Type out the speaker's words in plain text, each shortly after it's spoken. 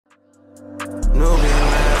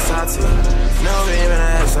salty. No baby,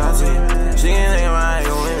 that's salty. She can think about it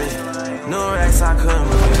with me. No racks, I couldn't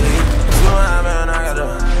believe. So I've been, I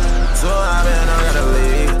gotta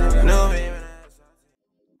leave. No baby.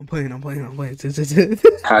 I'm playing.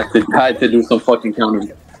 Had to do some fucking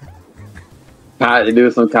counter. Had to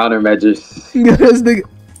do some countermeasures. This nigga,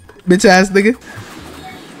 bitch ass nigga.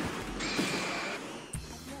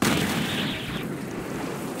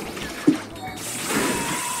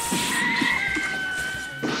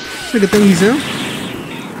 This nigga think he's him.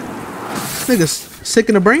 This nigga's sick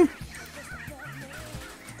in the brain.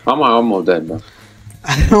 I'm almost dead, bro.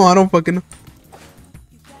 I don't fucking know.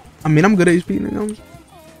 I mean, I'm good at HP, nigga.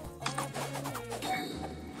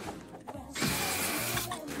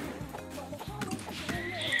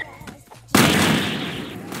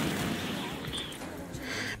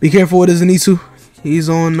 Be careful with his Zenitsu. He's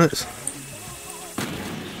on nuts.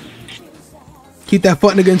 Keep that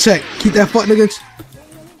fuck nigga in check. Keep that fuck nigga in check.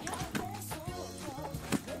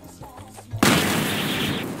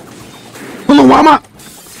 Hold on, why am I?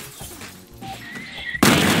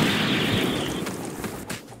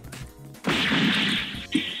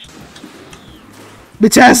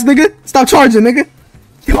 Bitch ass nigga. Stop charging, nigga.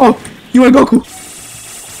 Yo, you wanna Goku?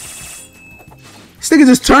 This nigga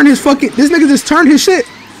just turned his fucking. This nigga just turned his shit.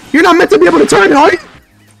 You're not meant to be able to turn it, are you?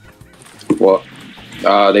 What?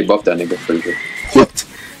 They buffed that nigga for sure. What?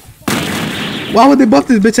 Why would they buff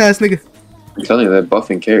this bitch ass nigga? I'm telling you, they're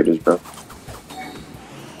buffing characters, bro.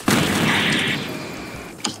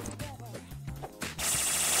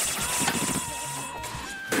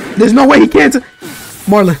 There's no way he can't.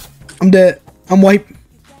 Marlon, I'm dead. I'm white.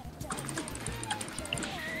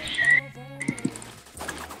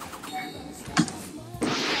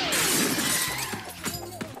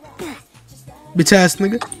 Bitch ass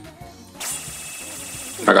nigga.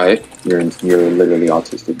 I got hit. You're literally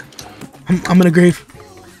autistic. I'm in a grave.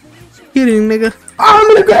 Kidding, nigga.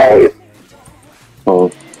 I'm in a grave. Oh.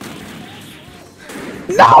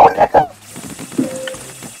 No, nigga.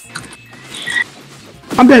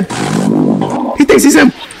 I'm dead. He thinks he's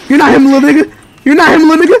him. You're not him, little nigga. You're not him,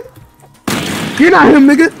 little nigga. You're not him,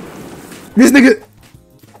 nigga. This nigga.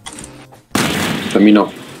 Let me know.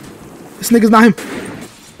 This nigga's not him.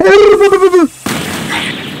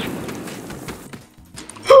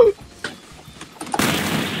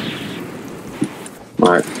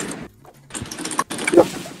 Alright.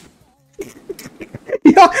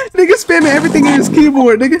 Yo, nigga spamming everything in his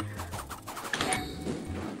keyboard, nigga.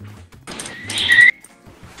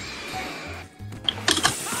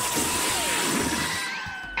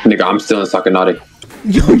 Nigga, I'm still in Sakanade.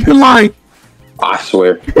 Yo, you're lying. I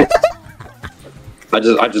swear. I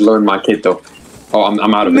just learned my kit though. Oh,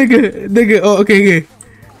 I'm out of it. Nigga, oh, okay.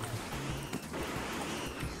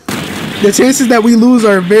 The chances that we lose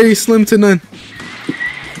are very slim to none.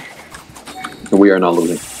 We are not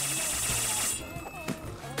losing.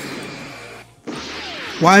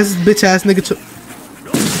 Why is this bitch ass nigga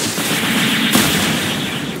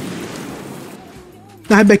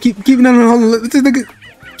Nah, I bet keep no, hold on. Let this nigga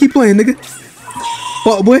keep playing, nigga.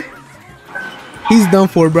 Fuck boy. He's done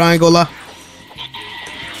for, bro. I ain't gonna lie.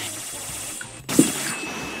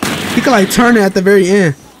 He can like turn it at the very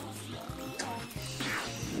end.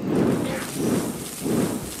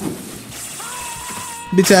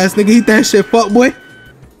 Bitch ass nigga, eat that shit, fuck boy.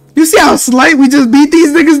 You see how slight we just beat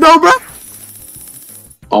these niggas though, bro?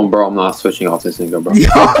 Oh, bro, I'm not switching off this nigga, bro. Yo.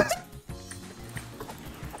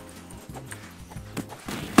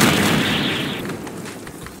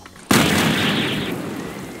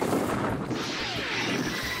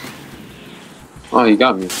 Oh, you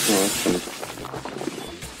got me. Oh, that's funny.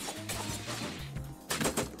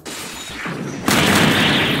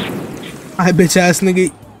 Alright, bitch ass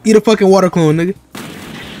nigga. Eat a fucking water clone, nigga.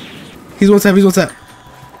 He's one tap.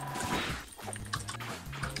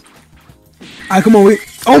 Alright, come on, wait.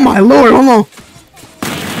 Oh my lord, hold on.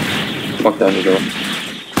 Fuck that nigga.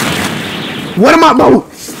 What am I, bro?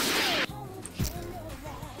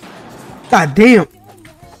 God damn.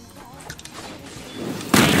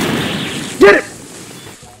 Get it.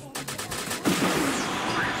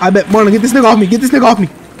 I bet Marlon, get this nigga off me. Get this nigga off me.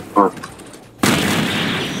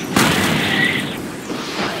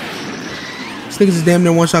 This nigga's just damn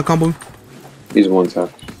near one shot combo. He's one tap.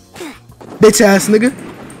 Bitch ass nigga.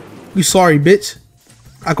 You sorry, bitch.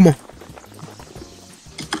 Ah, come on.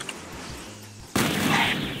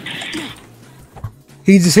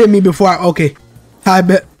 He just hit me before I. Okay. I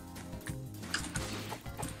bet.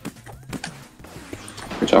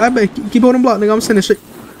 I bet. Keep holding block, nigga. I'm sending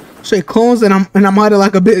straight clones and I'm hiding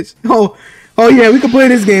like a bitch. Oh yeah, we can play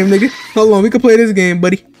this game, nigga. Hold on, we can play this game,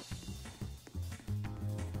 buddy.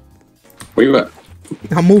 Where you at?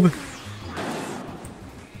 I'm moving.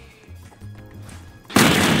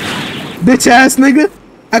 Bitch ass nigga.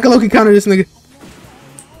 I can low-key counter this nigga.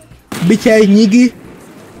 Bitch ass nigga.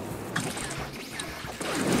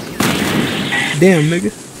 Damn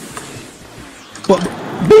nigga. But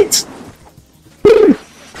bitch.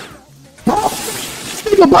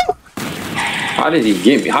 How did he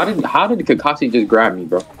get me? How did Kakashi just grab me,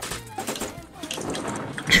 bro?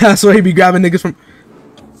 I swear he be grabbing niggas from.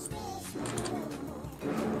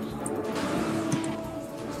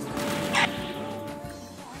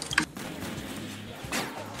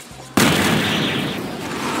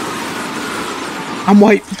 I'm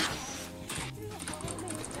white.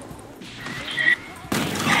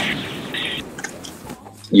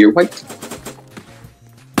 You're white?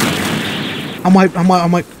 I'm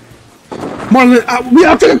white. Marlon, I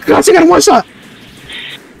think Kakashi got a one shot.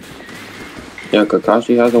 Yeah,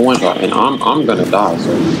 Kakashi has a one shot, and I'm gonna die.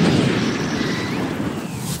 So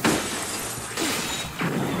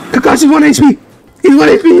Kakashi's 1 HP. He's 1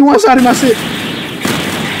 HP. He one shot and that's it.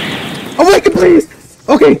 Awaken, please.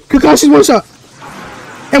 Okay, Kakashi's one shot.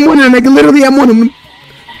 M1 him, nigga. Literally M1 him.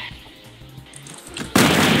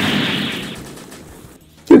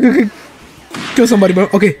 Kill somebody, bro.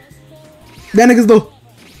 Okay. That nigga's low.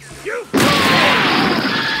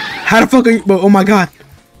 How the fuck are you? Oh my god.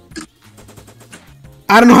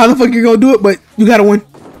 I don't know how the fuck you're gonna do it, but you gotta win.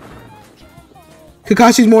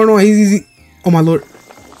 Kakashi's more annoying. He's easy. Oh my lord.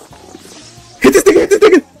 Hit this nigga, hit this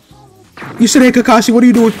nigga. You should hit Kakashi. What are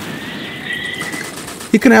you doing?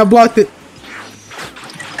 He couldn't have blocked it.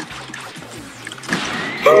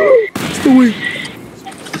 It's the win.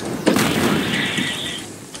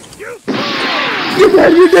 You're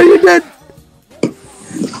dead, you're dead, you're dead.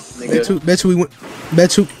 Bet you we win.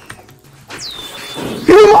 Bet you.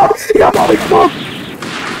 Get him up! Get him up! Get him up!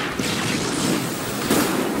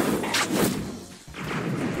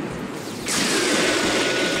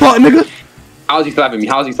 Fuck, nigga! how's he slapping me?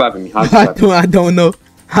 How's he slapping me? I don't know.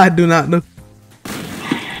 I do not know.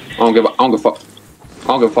 I don't give a fuck. I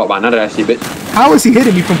don't give a fuck about none of that shit, bitch. How is he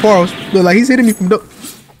hitting me from far? Look like he's hitting me from dope.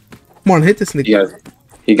 Come on, hit this nigga.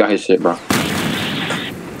 He got his shit, bro.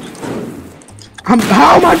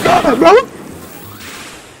 How am I done, bro?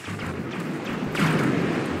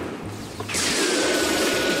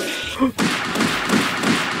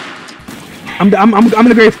 I'm in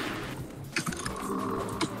the grave.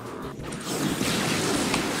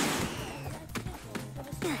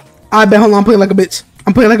 I bet. Hold on, I'm playing like a bitch.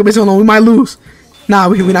 I'm playing like a bitch. Hold on, we might lose. Nah,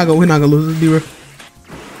 we're not gonna lose. Let's be real.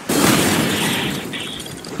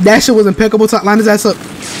 That shit was impeccable. Line his ass up.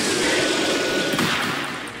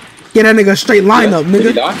 Get that nigga a straight line up, nigga. Did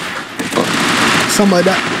he die? Something like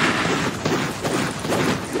that.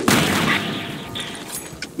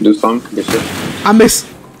 Do something. Good shit. I missed.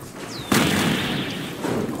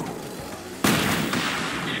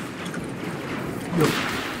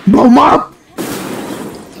 Bro, mob.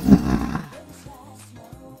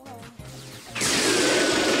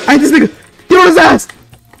 I hate this nigga. Get on his ass.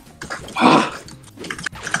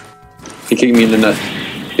 He kicked me in the nuts.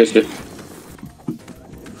 Good shit.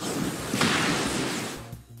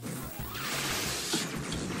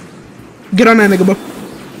 Get on that nigga, bro.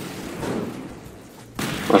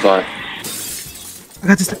 I'm sorry. I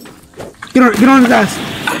got this. Get on his ass.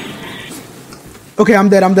 Okay, I'm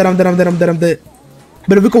dead. I'm dead.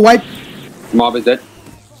 But if we could wipe. Mob is dead.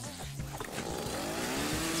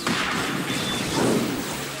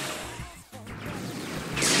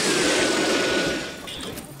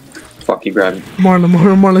 Fuck, he grabbed me.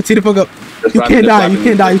 Marlon, see the fuck up. You can't die.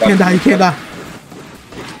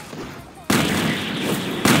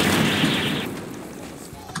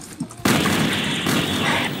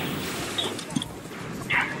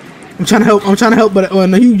 I'm trying to help, but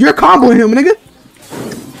no, you're comboing him, nigga.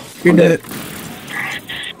 You're dead.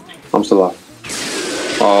 I'm still alive.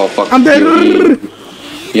 Oh fuck. I'm dead.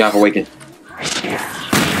 You have awakened.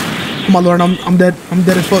 Oh my lord, I'm dead. I'm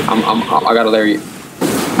dead as fuck. I gotta layer you.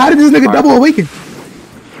 How did this nigga double awaken?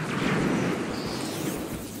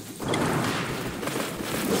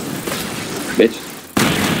 Bitch.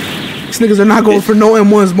 These niggas are not going for no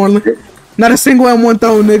M1s, Marlon. Not a single M1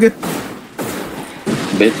 throw, nigga.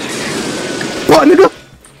 Bitch. What, nigga?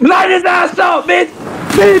 Light his ass up, bitch!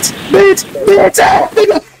 Bitch,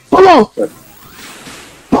 nigga. Hold on,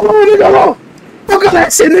 nigga, hold on. Fuck all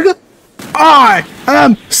that shit, nigga. I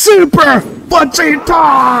am Super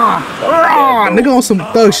Vegeta! Nigga on some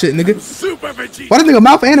thug shit, nigga. Why this nigga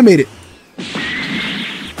mouth animated?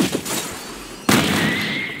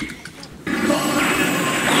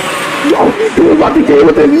 Yo, you about to get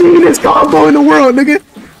with the meanest combo in the world, nigga.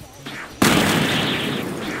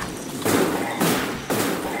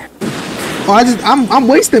 Oh, I'm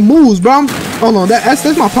wasting moves, bro. Hold on, that's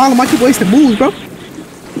my problem. I keep wasting moves, bro.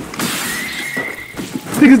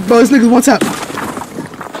 This nigga's one tap.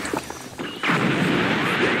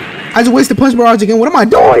 I just wasted punch barrage again. What am I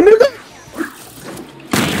doing, nigga?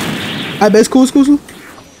 I bet it's cool.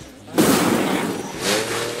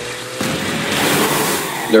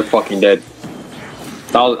 They're fucking dead.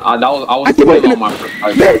 I was pulling on my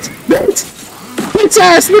bitch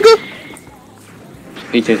ass nigga.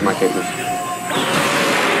 He changed my capers.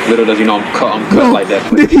 Little does he know I'm cut like that.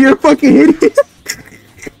 Nigga, you're a fucking idiot.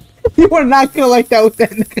 You were not cut like that with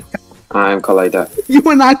that nigga. I am cut like that. You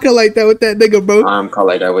were not cut like that with that nigga, bro. I'm cut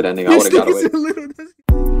like that with that nigga. I would've got away.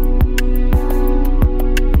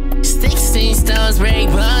 16 stones break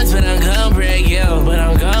bones, but I'm gon' break yo.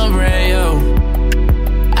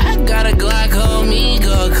 I got a Glock on me,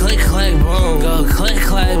 go click, clack, boom.